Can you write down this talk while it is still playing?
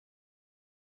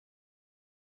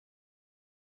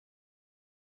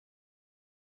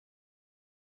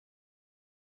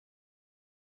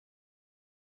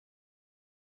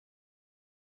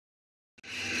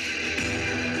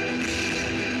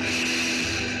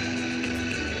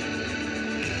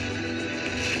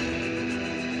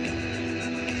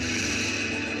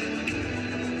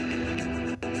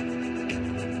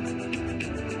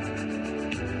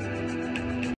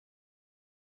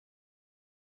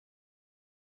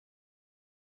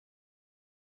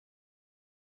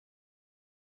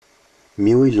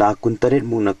Miui lakun taret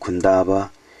muna khundaba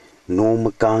nong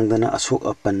makangdana asok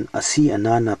apan asi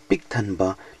anana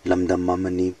pikthanba lamdam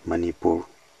mamani Manipur.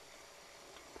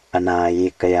 Anaye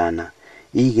kayana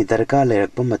igi darka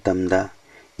lairakpa matamda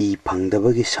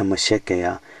phangdabagi samasya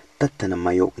kaya tattana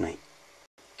mayoknai.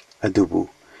 Adubu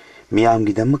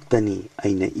miyamgidamaktani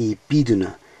aina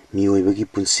piduna miyoibagi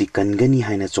punsi kangani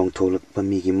haina chongtholakpa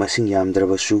migi masing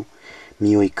yamdrabasu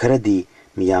miyoi kharadi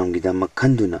miyamgidamak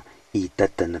khanduna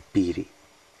tattana piri.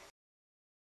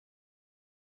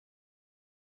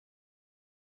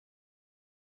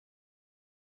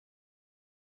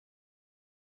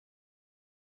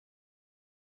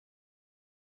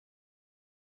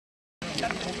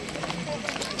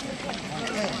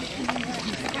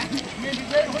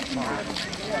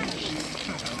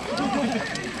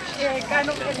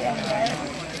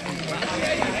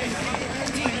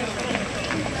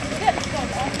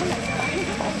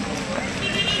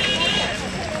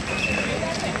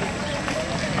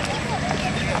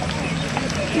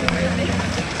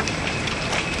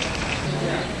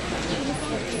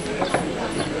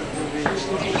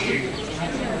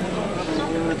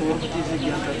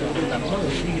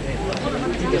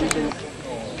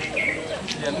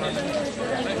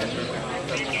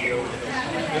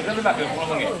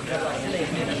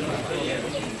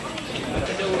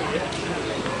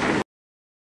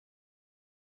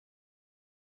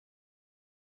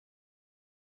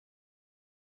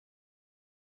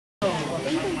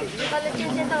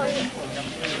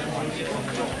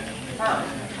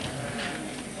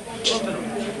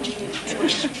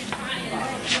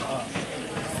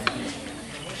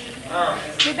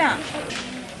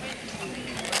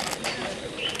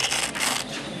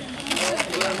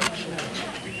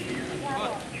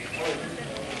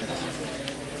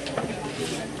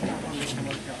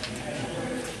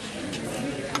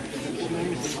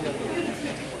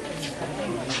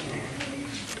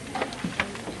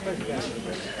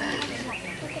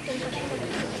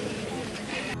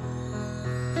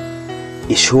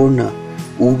 Ishorna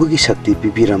ubagi shakti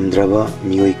pipiramdraba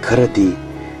miyoi kharadi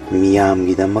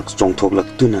miyamgidamak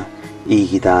chongthoklaktuna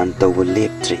igidan tawba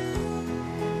leptri.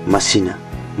 Masina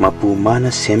mapu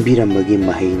mana sembirambagi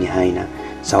mahini haina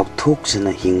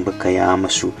chauthokjana hingba kaya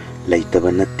amasu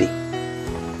laitaba natte.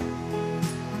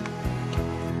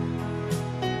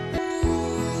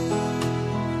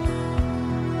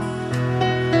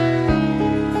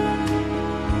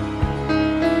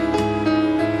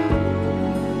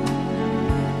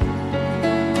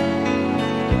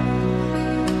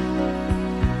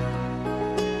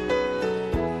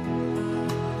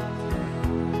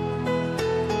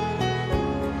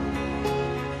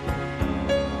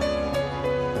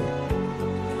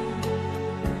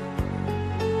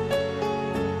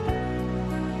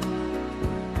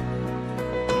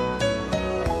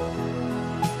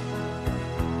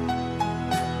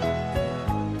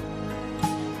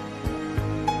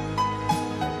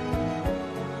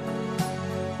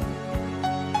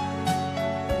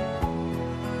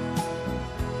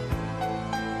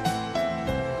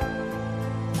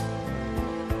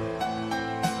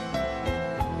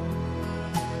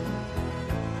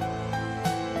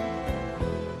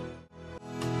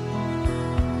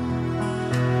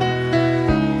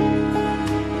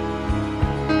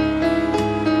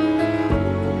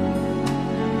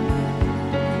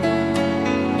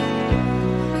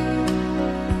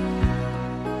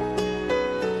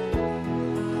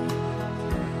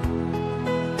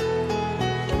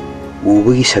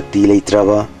 Ubagi shakti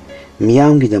leitraba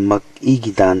miyamgidamak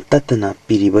igidan tattana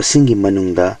piribasingi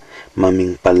manungda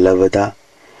maming pallabada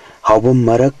haubam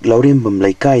marak laurembam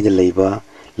laikaida leiba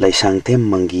laisangthem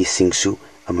mangi singsu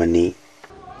amani.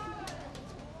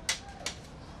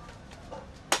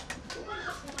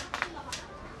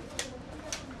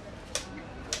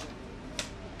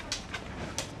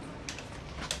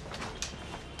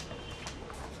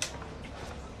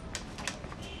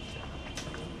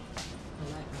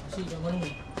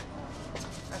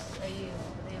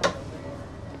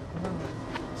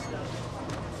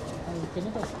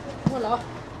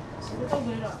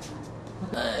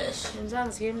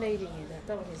 Same lady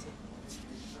that was it.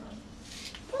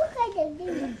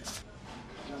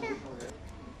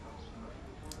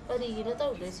 But you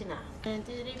know, this now. And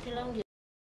the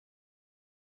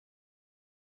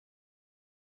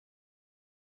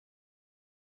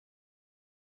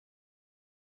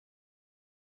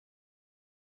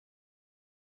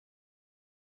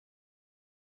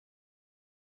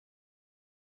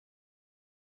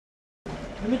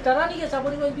Tarani ke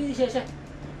sabuni ko bi she she.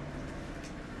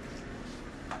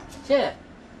 She.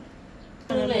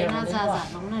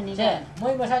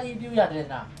 Moi masa di view ya de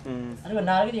na. Ani ba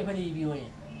na ga di ko di view ye.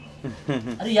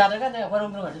 Adi ya kan ya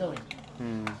warung rumah itu nih.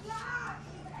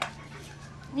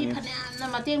 Mi phane na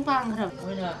mateng pang khram.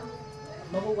 Oina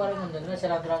mabu warung ngendeng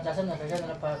serang terang casan na casan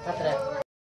na patra.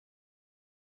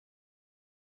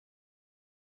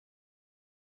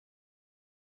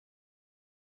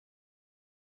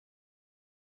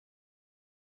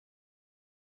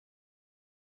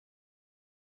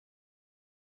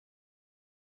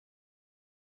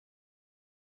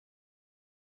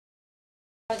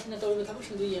 Sina tahu kita pun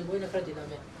sendiri yang boleh nak kerja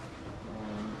dalamnya.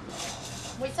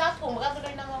 Moi sa thong ba ka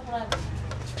doi na ma phran.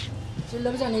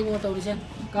 Sila bisa ni mau tahu di sini.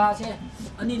 Kasih,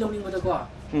 ani lalu ni betul kau.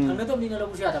 Anda tu ni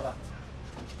lalu usia apa?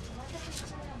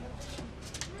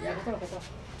 Ya betul betul.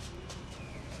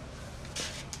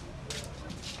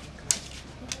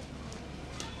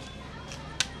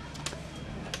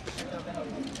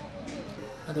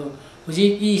 Aduh,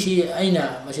 uji isi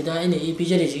aina, maksudnya ini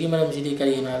ipijari sih gimana mesti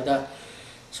dikari gimana ada.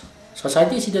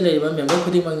 Society sida le ba member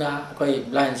khudi magna koi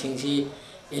blind sing si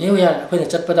ini ya koi na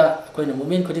chat pada koi na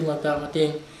movement khudi magta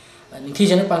mateng ningthi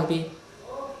jana pangpi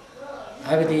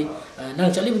habidi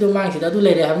nang chali bidu mang sida du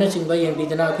le re habna ching ba yeng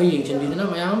bidana koi yeng chin bidana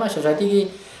mayam ma society ki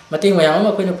mateng mayam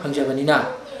ma koi na phangjabani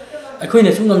na koi na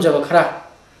sung ngamjaba khara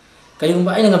kayung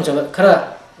ba aina ngamjaba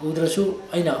khara udrasu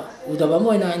aina udaba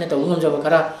mo aina taw ngamjaba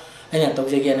khara aina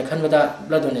tawje gi na khanbada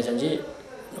blood donation ji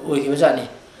oi ki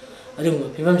bajani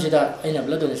adung phimam sida aina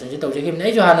blood donation ji tawje ki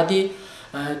nei jo hanati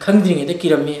khangdring ede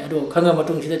kirami ado khanga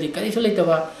matung sida di kari so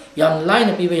leitaba yam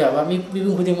line pi ba ya ba mi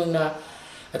bung khuding mangna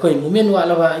akoi movement wa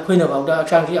la ba akoi na bawda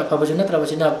aksang ki apha bajana tra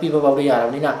bajina pi ba bawda ya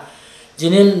rawni na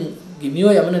jinen gi miyo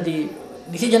ya manati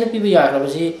nisi jana pi ba ya ra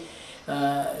basi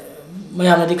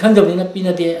mayam na di khangdabni na pi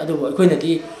na de ado akoi na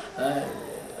di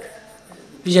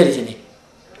pijari jini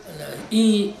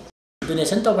I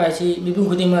donation to ba si mi bung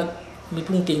khuding ma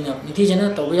mipung ting na nithi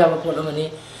jana to ya ba pot amani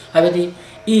habadi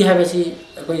habasi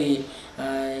koi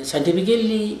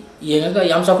scientifically yenga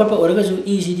yam sakot pa oraga su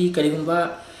cd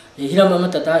karigumba hiram ama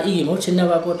tata gi mo chinna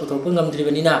ba pot to pungam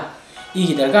dribani na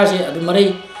gi darga se adu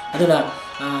marai aduna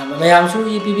mayam su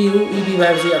pbu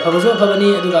ba si afabaso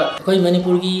afabani aduga koi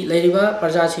manipur gi lairiba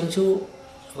parja singsu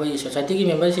koi society gi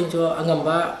member singsu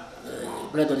angamba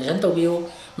blood donation to biu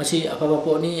masi afaba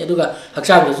po ni aduga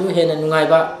haksam su hena nungai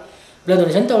ba blood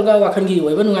donation tawga wakhan gi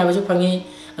oiba nungai ba su phangi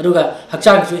aduga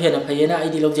hakchang su hena phayena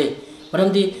aidi lojei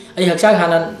maramdi ai hakchang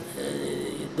hanan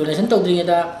donation tawdring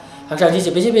da hakchang ji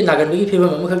sebe nagan bi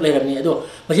phibam am khak leiramni ado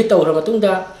masi tawra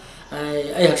matungda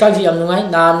ai hakchang ji am nungai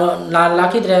na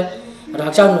lakidre ado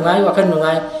hakchang nungai wakhan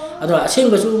nungai ado aseng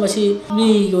ba su masi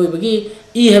mi oibagi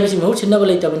habisi mahut sinna ba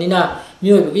leitabani na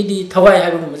mi oibagi di thawai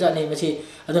haibu maja nei masi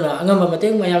aduna angam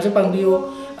mateng mayam se pangbiu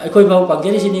aikoi bau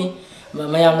pangjeri sini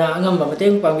mayam na angam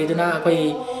mateng pangbiduna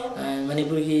akoi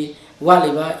manipur gi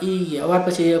waliba awat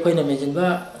pasi akoi na mention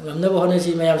ba ngamna ba hona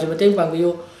si mayam se mateng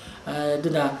pangbiu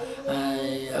duna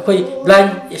akoi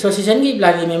blind association gi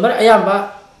blind member ayam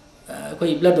ba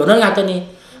akoi blood donor ngatani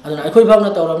aduna akoi bau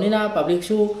na tawramni na public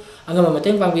su angam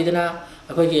mateng pangbiduna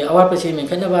akoi gi awat pasi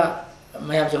menkhana ba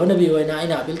mayam se hona bi oina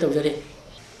aina appeal tawjare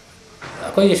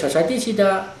akoi gi society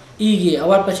sida gi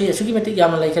awat pasi asugi matik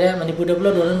yam lai khare manipur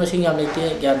blood donor masing yam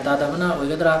leite gyan ta da mana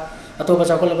oigadra atoba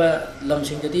chakol ba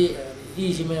lamsing jadi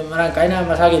si marang kaina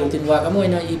masagi rutin wa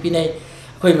kamoina pinai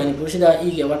koi manipur sida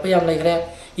gi awat pa yam lai khare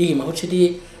gi mahut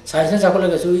sidi science chakol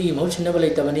ga su gi mahut sinna ba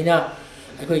leita banina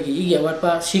akoi gi awat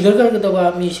pa sigar gar ga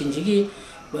ba mi singji gi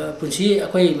punsi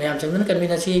akoi mayam changnan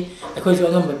kanmina si akoi su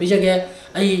angam ba bijage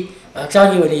ai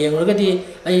chagi wani yengur ga di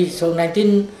ai so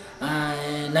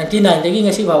 1999 dagi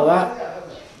ngasi bawa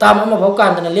tam ama bau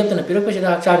kan tana lep tana pirok pesi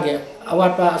dak change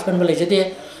awat pa aspan balai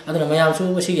jete aduna mayam su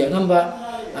masi ge ngamba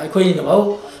khoi ni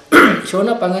bau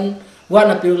sona pangan wa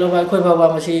na pirok lawa khoi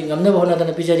bawa masi ngamna bau na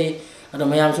tana pijari aduna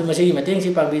mayam su masi mateng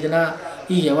si pangbi tana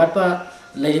awat pa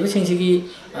lai ba sing sigi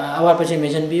awat pa si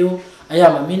mention biu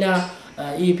ayam mina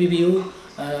pbu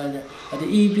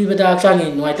adi pi bada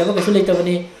change nuai ta ba ka su lei ta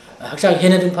bani hakchang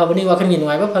hena dum pha bani wakhan gi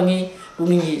nuai ba phangi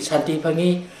pungning gi santi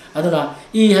phangi aduna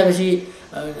habasi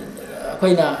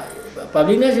koina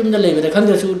public na jumda lebe da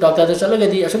khangda su doctor da chalaga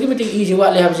di asugi meeting ji wa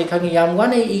le habsi khangi yam wa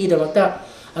nei da makta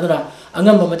aduna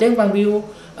angam ba mateng pangbiu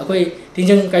akoi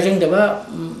tingjang kaijang da ba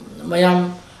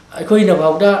mayam akoi na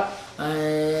bawda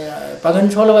pagan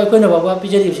chola wa akoi na bawa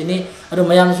pijari sini adu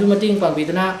mayam su meeting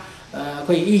pangbidana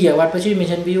akoi ya wat pasi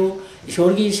mission biu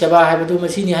ishor gi seba habadu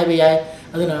masi ni habi yai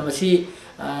aduna masi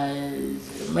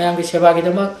mayam gi seba gi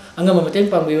dama angam ba mateng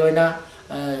pangbiu na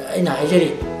aina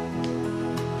hajari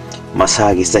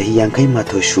Masagi sahi yangkai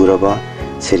mathoi suraba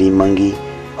Sri Mangi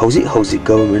hauzik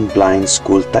government blind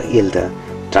school Takilda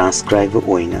transcribe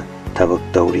oina thabak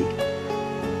tauri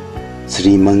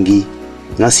Sri Mangi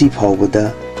ngasi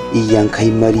phawbada E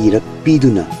 54ꯔꯛ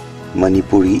ꯄꯤꯗꯨꯅ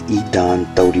ꯃꯅꯤꯄꯨꯔꯒꯤ E ꯗꯥꯟ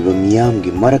ꯇꯧꯔꯤꯕ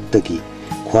ꯃꯤꯌꯥꯝꯒꯤ ꯃꯔꯛꯇꯒꯤ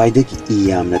ꯈ꯭ꯋꯥꯏꯗꯒꯤ E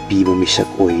ꯌꯥꯝꯅ ꯄꯤꯕ ꯃꯤꯁꯛ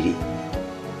ꯑꯣꯏꯔꯤ꯫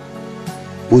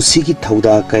 ꯄꯨꯟꯁꯤꯒꯤ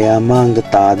ꯊꯧꯗꯥ ꯀꯌꯥ ꯃꯥꯡꯗ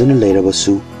ꯇꯥꯗꯨꯅ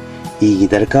ꯂꯩꯔꯕꯁꯨ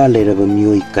ꯏꯒꯤ ꯗꯔꯀꯥꯔ ꯂꯩꯔꯕ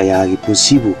ꯃꯤꯑꯣꯏ ꯀꯌꯥꯒꯤ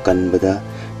ꯄꯨꯟꯁꯤꯕꯨ ꯀꯟꯕꯗ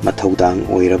ꯃꯊꯧꯗꯥꯡ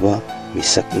ꯑꯣꯏꯔꯕ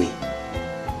ꯃꯤꯁꯛꯅꯤ꯫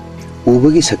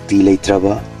 ꯎꯕꯒꯤ ꯁꯛꯇꯤ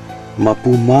ꯂꯩꯇ꯭ꯔꯕ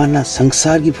ꯃꯄꯨ ꯃꯥꯅ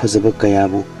ꯁꯪꯁꯥꯔꯒꯤ ꯐꯖꯕ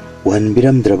ꯀꯌꯥꯕꯨ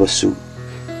ꯎꯍꯟꯕꯤꯔꯝꯗ꯭ꯔꯕꯁꯨ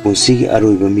ꯄꯨꯟꯁꯤꯒꯤ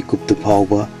ꯑꯔꯣꯏꯕ ꯃꯤꯀꯨꯞꯇ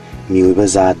ꯐꯥꯎꯕ ꯃꯤꯑꯣꯏꯕ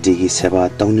ꯖꯥꯇꯤꯒꯤ ꯁꯦꯕꯥ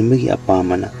ꯇꯧꯅꯤꯡꯕꯒꯤ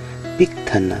ꯑꯄꯥꯝꯕꯅ ꯄꯤꯛ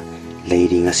ꯊꯟꯅ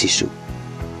ꯂꯩꯔꯤ ꯉꯁꯤꯁꯨ꯫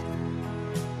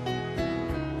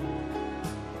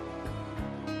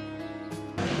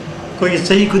 कोई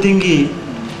सही खुदिंगी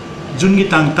जून की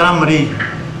तांग 13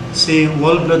 से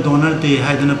वर्ल्ड ब्लड डोनर डे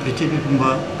हाइदना पृथ्वी पुंबा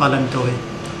पालन तौए।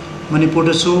 मणिपुर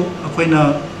दसु अखोइना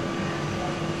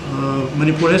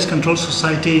Manipur control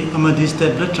society अमदी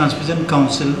state blood transfusion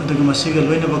council अदुगा मसिगा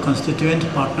लोइनबा constituent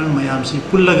partner मयाम से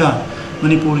पुल्लगा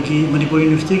मणिपुर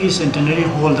यूनिवर्सिटी की सेंटेनरी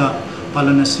हॉल दा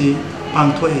पालन से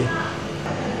पांगथोए।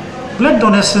 ब्लड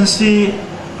डोनेशन से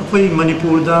अखोइ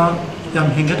मणिपुर दा याम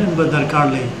हेंगदनबा दरकार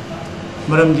ले।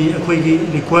 मरमदी अखोइगी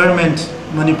रिक्वायरमेंट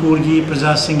मणिपुर की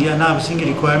प्रजा सिंगी अनाब सिंगी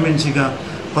रिक्वायरमेंट सिगा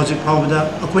हौजिक फावदा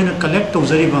अखोइना कलेक्ट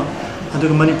तौजरिबा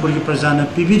अदुगा मणिपुर की प्रजा ना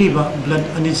पिबिरिबा ब्लड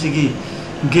अनि सिगी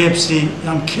गैप से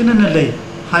याम खेनना ले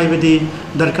हाइबदी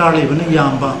दरकार लेबना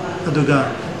यामबा अदुगा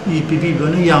ई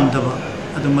पिबिबना यामदबा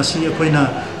अदु मसी अखोइना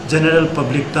जनरल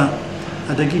पब्लिक ता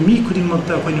अदगी मी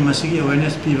खुदिंगमक्ता अखोइना मसीगी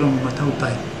अवेयरनेस पिबा मथौ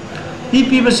ताई। ई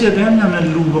पिबसे अदम यामना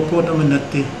लुबा पोट अमा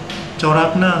नत्ते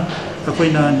चौराकना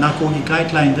अखोइना नाको की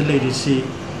गाइडलाइन द लेरिसी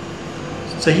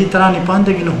सही 19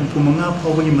 दगी न 35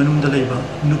 फावगी मनुंग द लेबा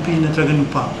नुपी नत्रगा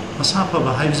नुपा मसा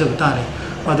फबा हाइबजब तारे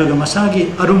अदुगा मसागी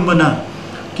अरुमबना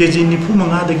केजी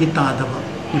 95 दगी तादबा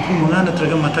 95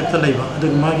 नत्रगा मथक्ता लेबा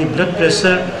अदुगा मागी ब्लड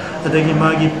प्रेशर अदगी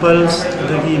मागी पल्स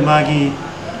अदगी मागी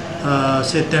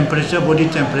से टेम्परेचर बॉडी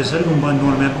टेम्परेचर गुंबा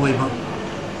नॉर्मल होइबा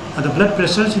अद ब्लड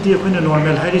प्रेशर सिदी अखोइना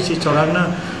नॉर्मल हाइरिसी चौराकना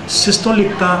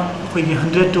सिस्टोलिक ता अखोइगी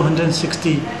 100 to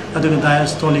 160 अदुगा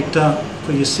डायस्टोलिक ता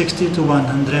अखोइगी 60 to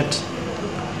 100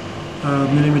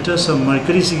 millimeters of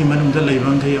mercury सिगी मनुंग the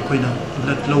लेबंगै अखोइना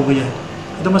blood लौबा याय।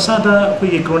 अद मसादा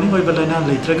अखोइगी क्रोनिक ओइबा लाइना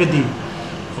लेत्रगदी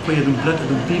अखोइ अदुम ब्लड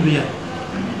अदुम पीबा याय।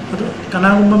 अदु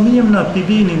कनागुंबा मी अमना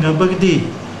पीबी निंगबगदी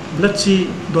ब्लड सी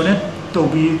डोनेट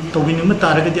तौबी निंग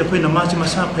तारगदी अखोइना मासी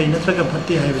मसा फै नत्रगा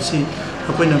फत्ते हाइबसी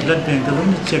अखोइना ब्लड बैंक दा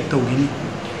लोइन चेक तौगिनी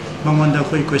मंगोंदा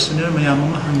अखोइ क्वेश्चनर मयाम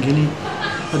अमा हंगिनी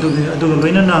अदुगा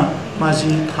लोइनना मासी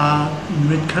था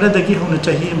मिट खरदगी होना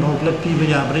चाहिए बहु ब्लड पीबा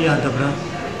याब्रा यादब्रा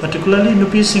particularly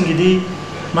नुपी सिंगिदी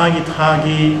मागी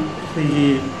थागी अखोइगी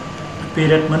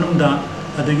पीरियड मनुंदा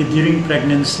अदगी ड्यूरिंग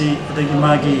प्रेगनेंसी अदगी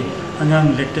मागी अंगांग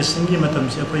लैक्टेशन की मतम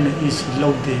से अखोइना इसी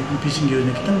लौदे नुपी सिंगी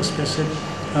ओइना खितंग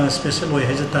स्पेशल ओइ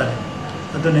हाइजतारे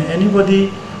अदने anybody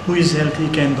who is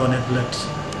healthy can donate blood।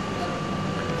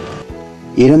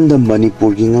 इरमद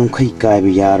Manipur की ngangkhai कायब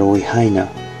यारोय हाइना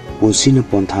पुंसिना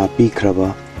पोंथा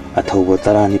पीखरबा अथौबा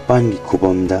 19 की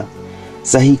खुबमदा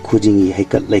सही खुजिंगी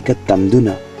हैकत लैकत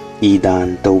तमदुना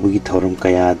ईदान तौबगी थौरम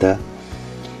कयादा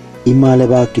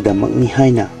इमालेबा किदमकनी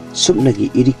हाइना सुपनगी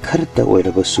इरि खरता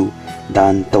ओइरबसु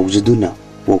दान तौजदुना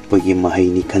पोकपगी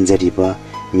महैनी खंजरिबा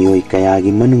मियोय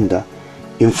कयागी मनुंगदा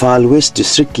इम्फाल वेस्ट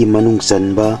डिस्ट्रिक्ट की मनुंग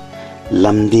चनबा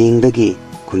लमदिंगदगी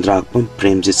खुंद्राकपम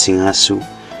प्रेमजित सिंहासु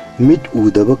मिट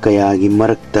उदबा कयागी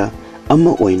मरक्ता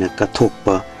अमा ओइना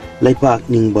कथोकपा लैपाक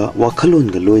निंगबा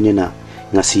वाखलोनगा लोइनेना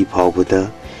ngasi फावबदा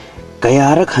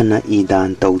कयारक हन्ना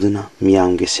ईदान तौदुना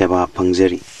मियामगे सेवा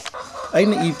फंगजरी।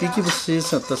 अइना ईपी की बसे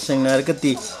सत्ता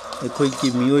सेंगनारगती अखोइ की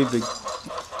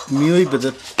मियोइबदा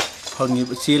फंगी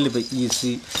चेलिबा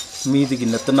ईसी मीदगी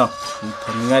नतना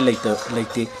फंगाय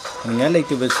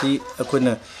लेते बसी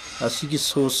अखोइना असिगी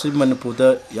सोसी मनपुरदा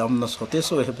यामना सोटेस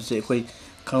ओइ हेबसे अखोइ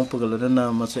खांगपगलना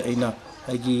मसे अइना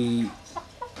आइगी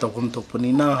तौगम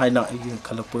तोपनीना हाइना आइगी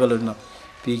खलपगलना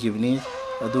पीगिबनी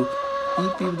अदु ई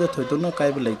पीबदा थोइतोना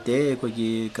काइब लेते अखोइगी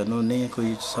कनोने अखोइ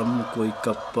सम कोइ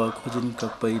कप्पा खुजिन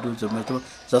कप्पा इरु जमेतो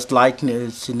जस्ट लाइक ने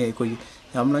सिने अखोइ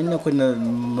याम लाइन अखोइना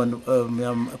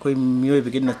याम अखोइ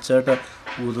मियोइबगी नेचरदा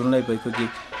उदुन लाइबा अखोइगी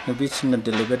नबिसिना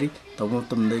डिलीवरी तौम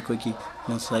तमदे अखोइगी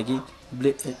नसागी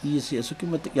ईसे असुकी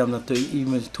मतिक यामना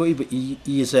थोइबा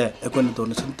ईसे अखोइना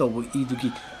डोनेशन तौब ईदुगी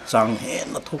चांग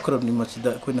हेन्ना थोखरबनि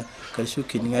मसिदा अखोइना करिसु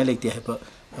खिनिङाइ लेते हाइबा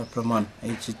प्रमाण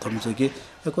आइछि थमजगे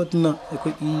अखोइना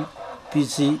अखोइ ई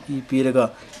पीसी ई पीरगा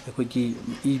अखोइगी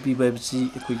ई पीबाइबसी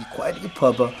अखोइगी ख्वाइदगी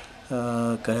फबा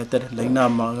करेक्टर लाइना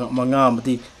मंगा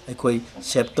अमदी अखोइ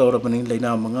सेव तौरबनि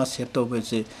लाइना मंगा सेव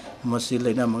तौबसे मसि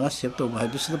लाइना मंगा save तौब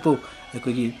हाइबसिदपु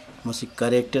अखोइगी मसि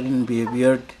character in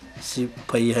behaviour si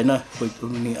pai haina koi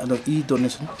ni ado e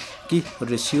donation ki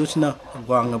ratios na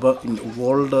wangaba in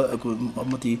world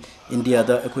amati India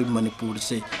da koi Manipur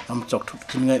se am chok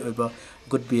thingai oba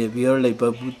good behavior leba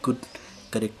good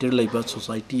character leba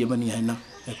society amani haina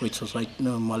koi society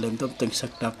na malem tam teng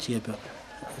sak tak chi ba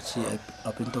si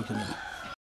apin to kini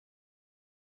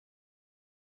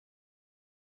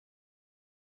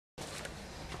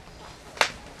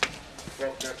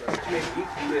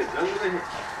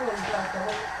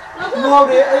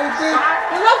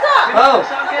Hello.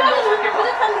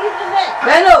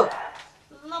 Hello.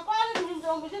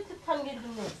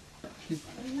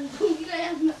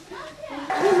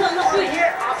 ये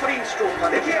आखिरी stroke था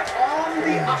देखिए on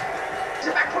the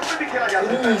back foot पे भी खेला जा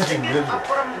सकता है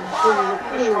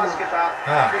विश्वास के साथ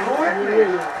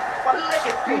पल्ले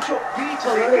के बीचों बीच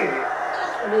लेके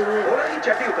बॉलर की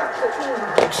चटी उतार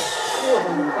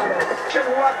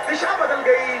हुआ दिशा बदल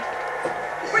गई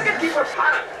wicket keeper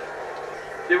Bharat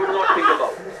they would not think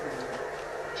about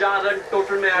 4 run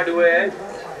total में ऐड हुए हैं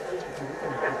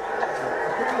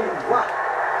वाह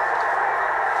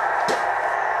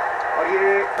और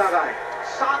ये तागा है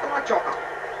 7वां चौका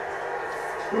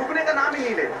रुकने का नाम ही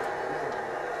नहीं लेता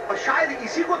और शायद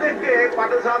इसी को देख के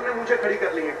पाटिल साहब ने मुझे खड़ी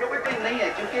कर ली है क्योंकि नहीं है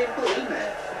क्योंकि इनको इल्म है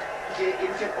कि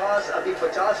इनके पास अभी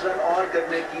 50 रन और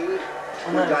करने की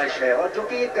गुंजाइश है और जो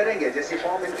कि ये करेंगे जैसी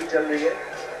फॉर्म इनकी चल रही है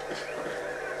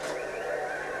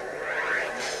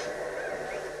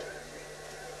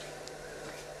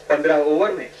 15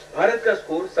 ओवर में भारत का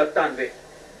स्कोर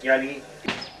 97 यानी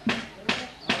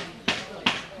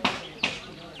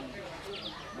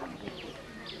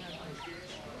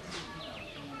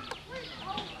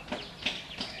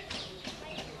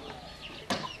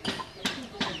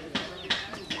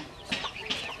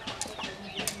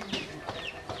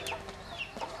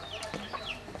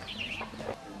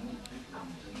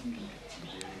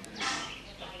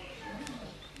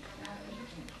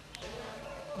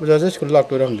Ujaza school lak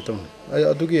to ram bitom ay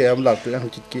adu ki am lak to yang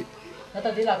chit ki nata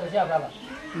di lak to sia brava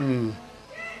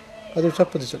adu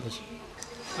chap padi chalas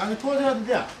Ani to ja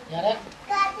dia. yare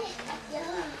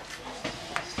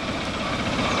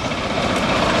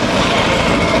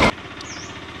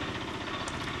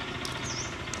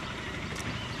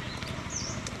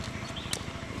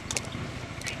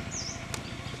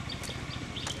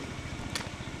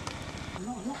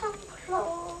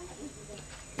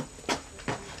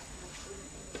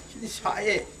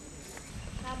sae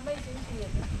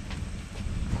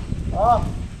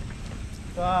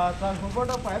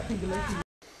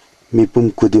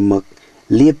mipum kudimak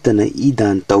leptana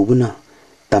idan taubuna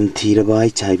tamthiraba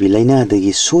ai chaibi laina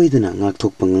dagi soidana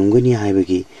ngakthokpa ngamgani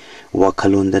haibagi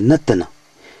wakhalonda nattana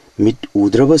mit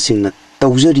udraba singna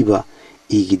taujariba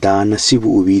igidana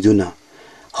sibu ubiduna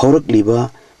horakliba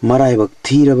maraibak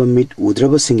thiraba mit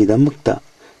udraba singidamakta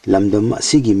lamdam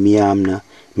asigi miyamna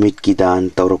mitkidan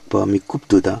taurakpa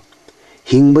mikuptuda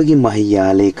hingbagi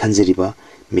mahiyale khanjariba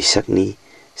misakni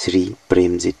Sri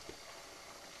Premjit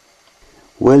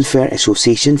Welfare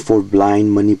Association for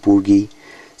Blind Manipur gi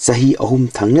sahi ahum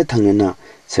thangna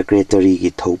secretary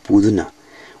gi thopuduna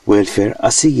welfare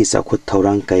asigi sakhut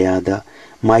thorang kayada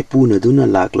maipuna duna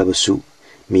laklabasu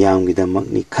miyam gi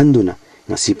damakni khanduna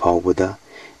ngasi phawbada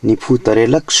nifu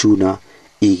tarelak suna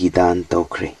igidan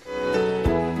tawkhre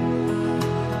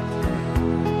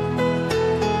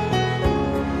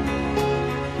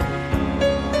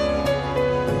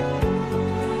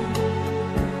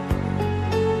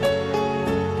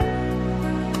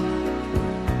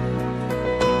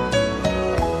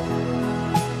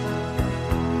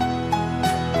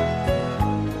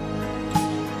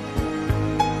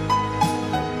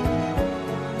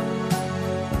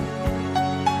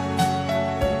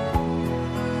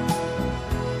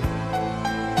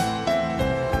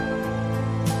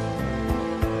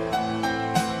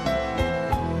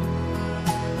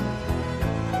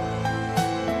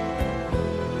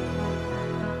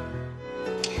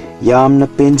Yamna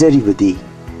penjaribadi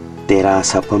tera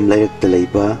sapam lairakta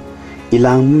laiba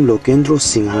ilangmum Lokendro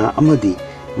Singha amadi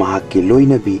mahakki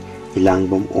loinabi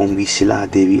ilangbam Ombi Sila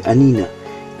Devi anina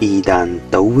idan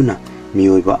taubuna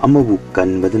miyoiba amabu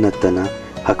kanbada nattana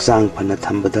haksang phana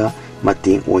thambada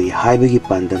mateng oi haibagi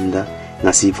pandamda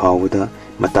ngasi phawada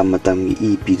matamgi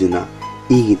I piduna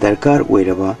igi darkar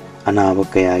oiraba anaba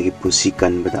kayagi punsi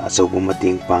kanbada achauba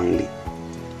mateng pangli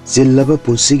zillaba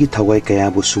punsi gi thawai kaya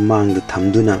bu sumangda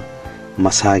thamduna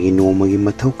masagi nomagi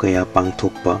mathau kaya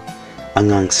pangthokpa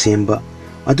angang semba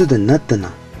aduda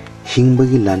nattana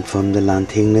hingbagi lanfamda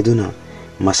lanthengnaduna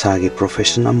masagi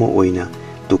profession ama oina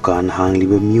dukan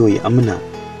hangliba miyoi amana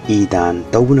idan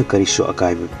tawbuna karisu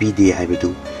akaiba pide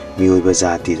haibadu miyoi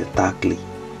bazati da takli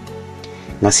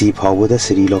ngasi phawda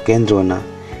Sri Lokendrona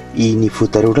I nifu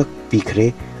tarurak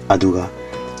pikre aduga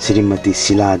Srimati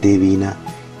Sila Devi na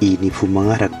I nifu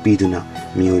mangarak piduna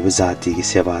mioiba zati ki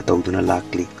seva tawduna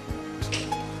lakli.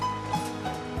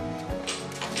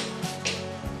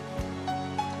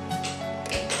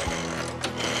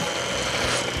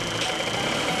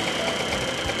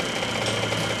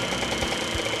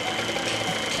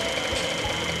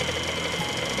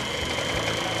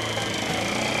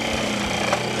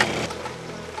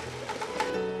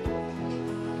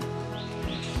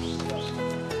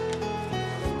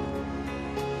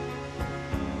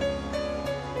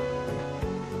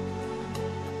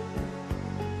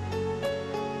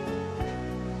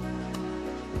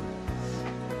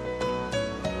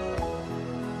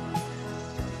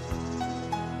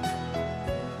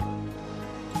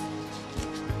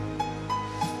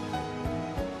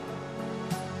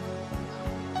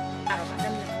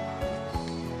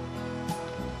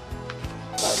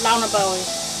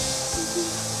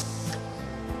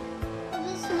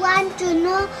 Just want to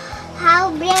know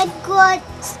how bread got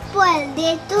spoiled.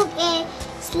 They took a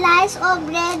slice of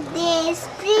bread, they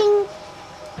spring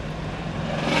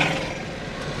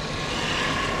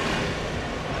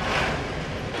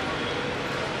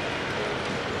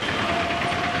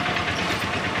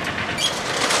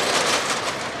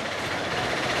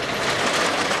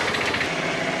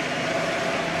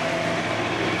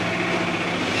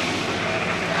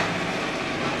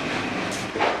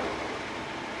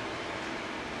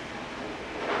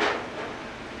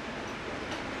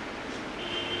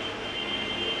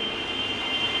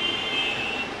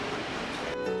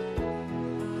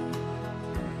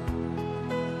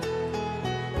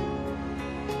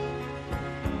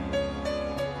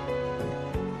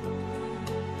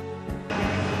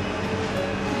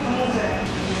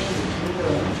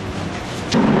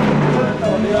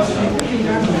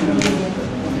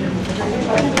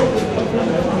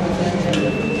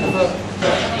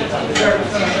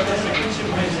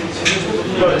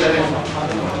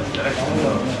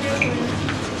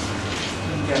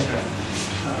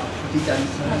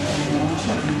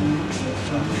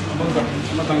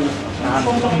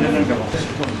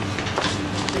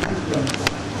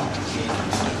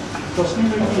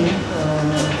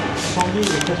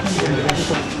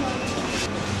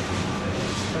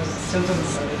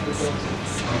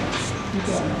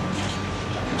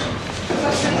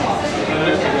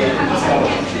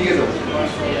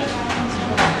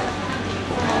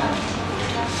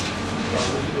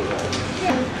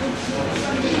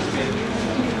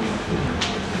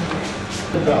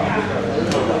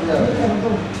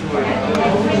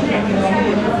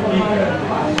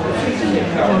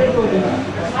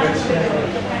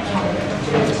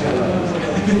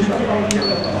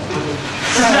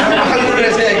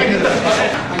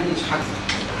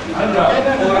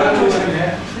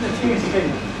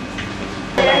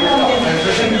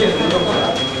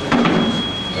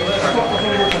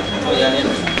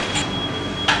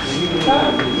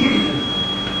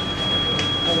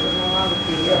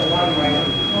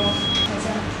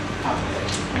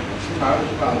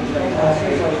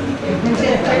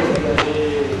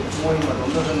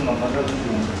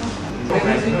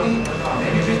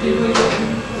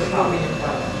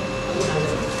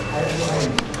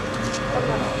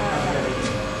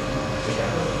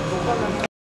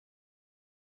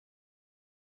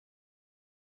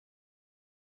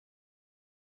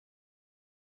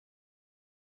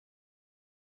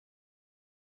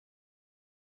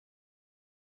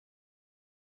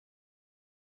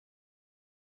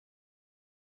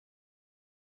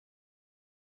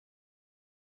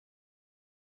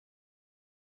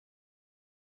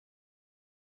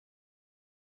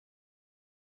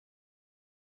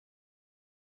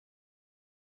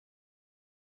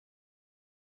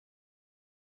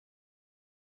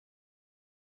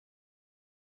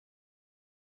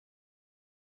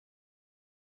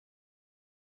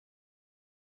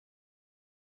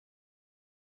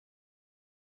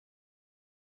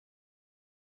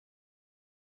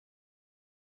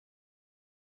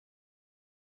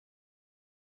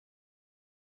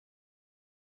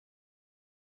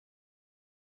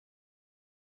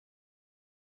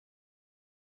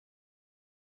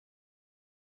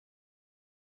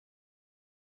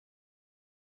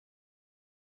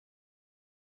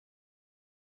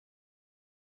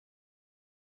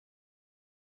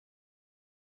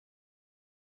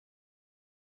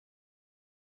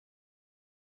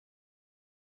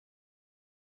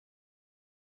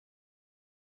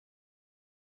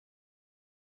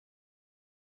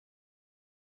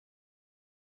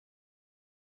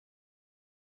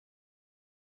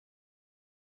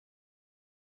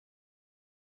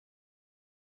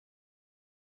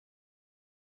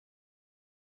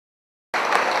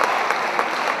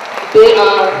They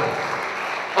are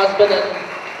husband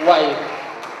and wife.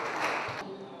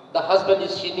 The husband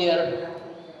is senior,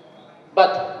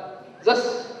 but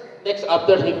just next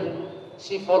after him,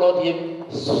 she followed him.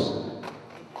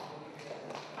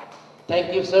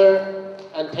 Thank you, sir,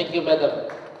 and thank you,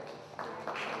 madam.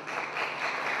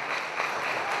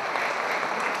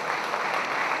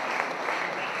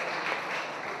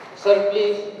 Sir,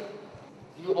 please,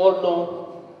 you all know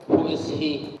who is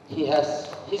he. He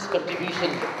has his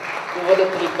contribution to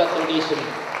voluntary blood donation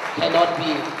cannot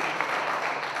be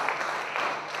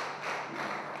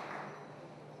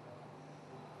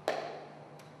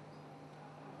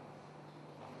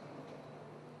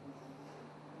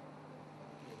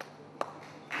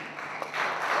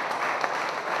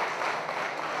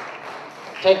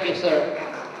Thank you, sir.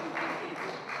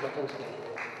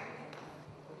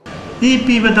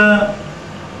 Bada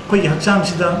koi hakchang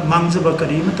sida mangjaba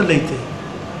kari mata leite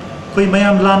koi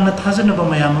mayam lan na thajanaba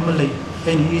mayam ama lei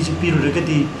ai ji piru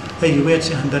regadi ai weight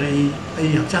se handare ai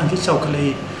hakchang ki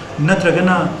chaukalei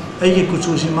natragana ai ki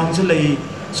kuchu si mangjlei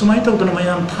sumai tawdana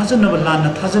mayam thajanaba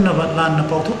lan na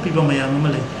pauthok piba mayam ama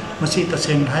lei masi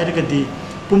taseng hairagadi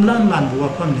pumlan lan buwa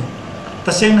phamne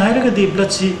taseng hairagadi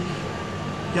blood si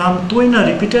yam toina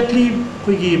repeatedly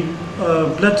koi gi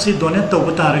blood si donate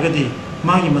tawba taragadi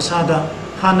magi masada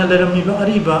hana leramiba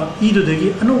ariba idudagi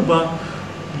anuba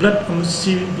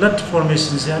blood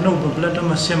formation se anuba blood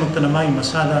ama semaktana magi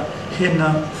masada henna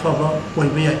faba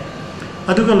oiba yai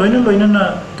aduga loina na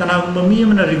kanagumba mi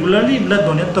amana regularly blood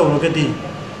donate tawragadi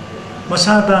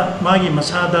masada magi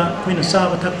masada koina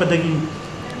saba thakpadagi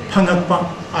phangakpa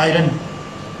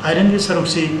iron gi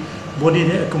saruksi body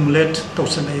ne accumulate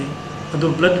tawsanai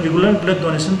adu regular blood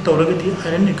donation tawragadi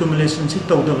iron accumulation si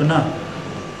tawdabana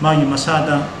magi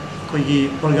masada koi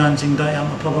organ sing da yam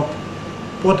afaba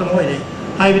pot moi re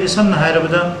ai bi samna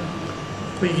hairabada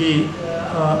koi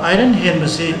iron hen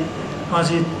basi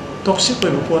asi toxic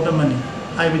oi pot amani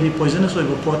ai bi poisonous oi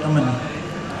pot amani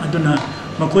aduna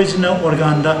makoi sina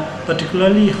organ da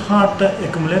particularly heart ta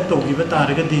accumulate to gi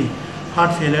bataragadi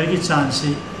heart failure gi chance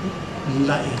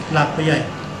la pa yai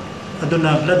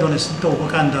aduna blood donation to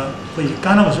bakanda koi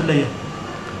kana basu lei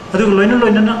adu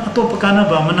loina na atop kana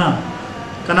ba mana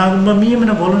kanagumba mi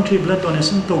amana voluntary blood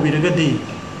donation to biragadi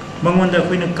mangonda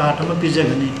koina card ama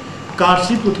pijagani card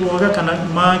si puthuaga kana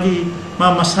magi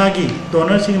masagi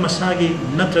donor sing masagi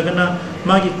natragana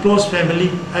magi close family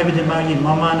aibide magi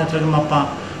mama natraga mapa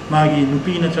magi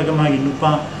nupi natraga magi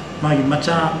nupa magi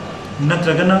macha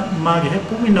natragana magi he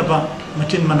puminaba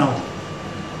machin manau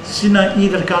sina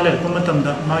either kaler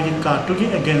kumatamda magi card to gi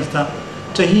against the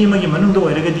chahi magi manung do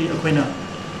iragadi akoina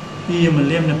i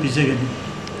malem na pijagani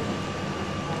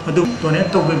adu donate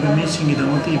to be mi singi da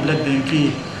moti blood bank ki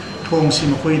thong si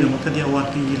makoi da motadi award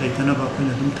ki laitana ba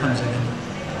koina dum thamjagani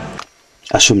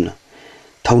asumna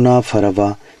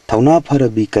thauna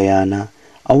farabi kayana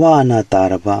awana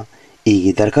taraba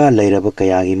igi darka lairaba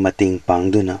kayagi mating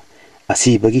pangduna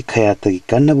asibagi khayatagi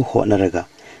kannaba honaraga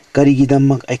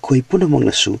karigidamak aikoi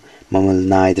punamaknasu mamal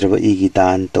naidraba igi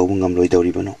dan tawbu ngamloi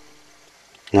dawribano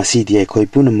ngasidi aikoi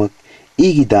punamak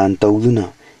igi dan tawduna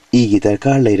igi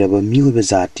darkar lairaba miyoiba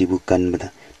jatibu kanbada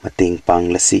mateng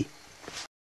panglasi